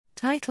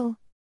Title: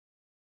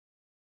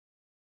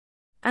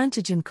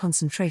 Antigen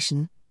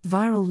concentration,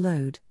 viral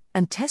load,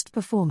 and test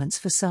performance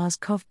for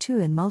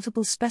SARS-CoV-2 in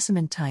multiple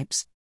specimen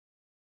types.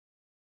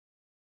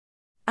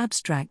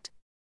 Abstract: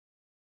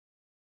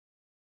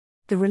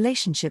 The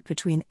relationship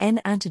between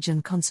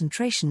N-antigen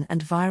concentration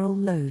and viral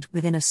load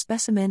within a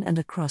specimen and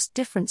across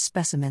different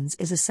specimens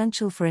is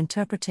essential for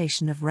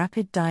interpretation of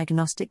rapid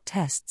diagnostic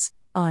tests,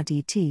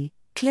 RDT,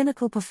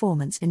 clinical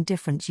performance in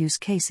different use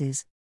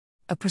cases.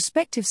 A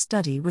prospective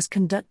study was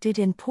conducted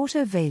in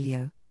Porto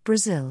Velho,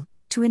 Brazil,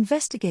 to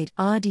investigate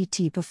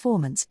RDT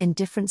performance in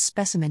different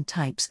specimen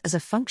types as a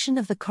function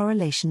of the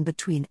correlation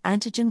between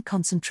antigen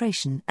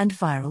concentration and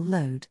viral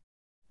load.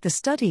 The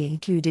study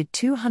included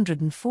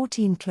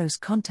 214 close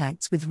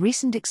contacts with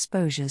recent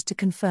exposures to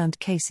confirmed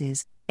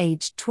cases,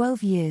 aged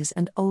 12 years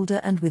and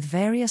older and with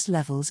various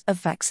levels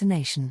of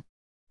vaccination.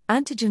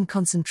 Antigen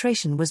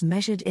concentration was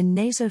measured in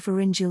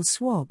nasopharyngeal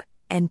swab,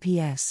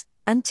 NPS,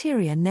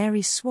 anterior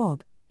nares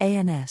swab,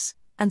 ANS,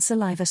 and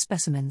saliva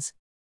specimens.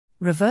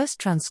 Reverse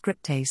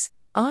transcriptase,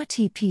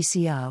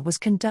 RT-PCR, was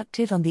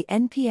conducted on the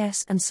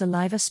NPS and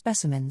saliva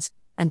specimens,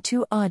 and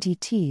 2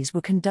 RDTs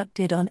were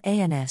conducted on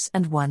ANS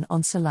and 1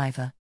 on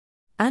saliva.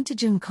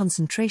 Antigen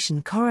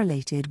concentration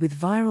correlated with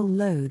viral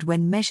load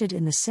when measured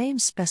in the same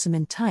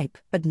specimen type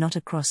but not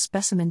across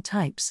specimen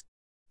types.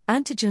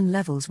 Antigen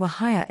levels were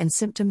higher in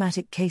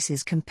symptomatic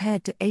cases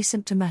compared to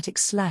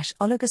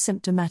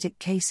asymptomatic/oligosymptomatic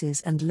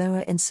cases and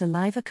lower in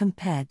saliva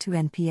compared to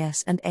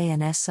NPS and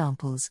ANS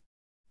samples.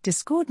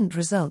 Discordant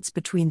results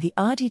between the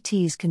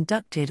RDTs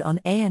conducted on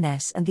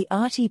ANS and the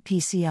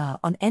RT-PCR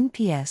on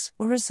NPS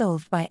were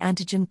resolved by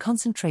antigen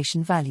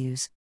concentration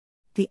values.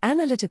 The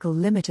analytical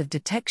limit of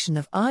detection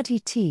of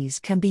RDTs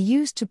can be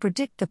used to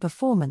predict the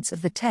performance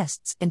of the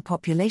tests in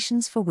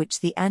populations for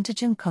which the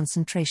antigen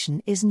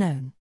concentration is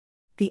known.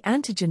 The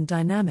antigen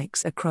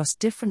dynamics across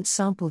different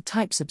sample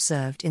types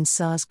observed in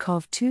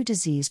SARS-CoV-2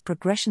 disease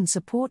progression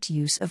support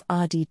use of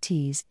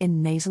RDTs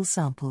in nasal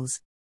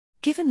samples.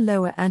 Given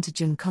lower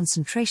antigen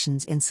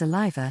concentrations in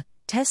saliva,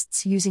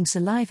 tests using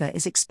saliva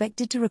is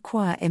expected to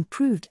require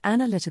improved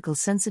analytical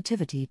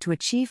sensitivity to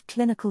achieve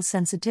clinical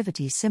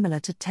sensitivity similar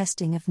to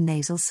testing of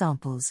nasal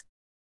samples.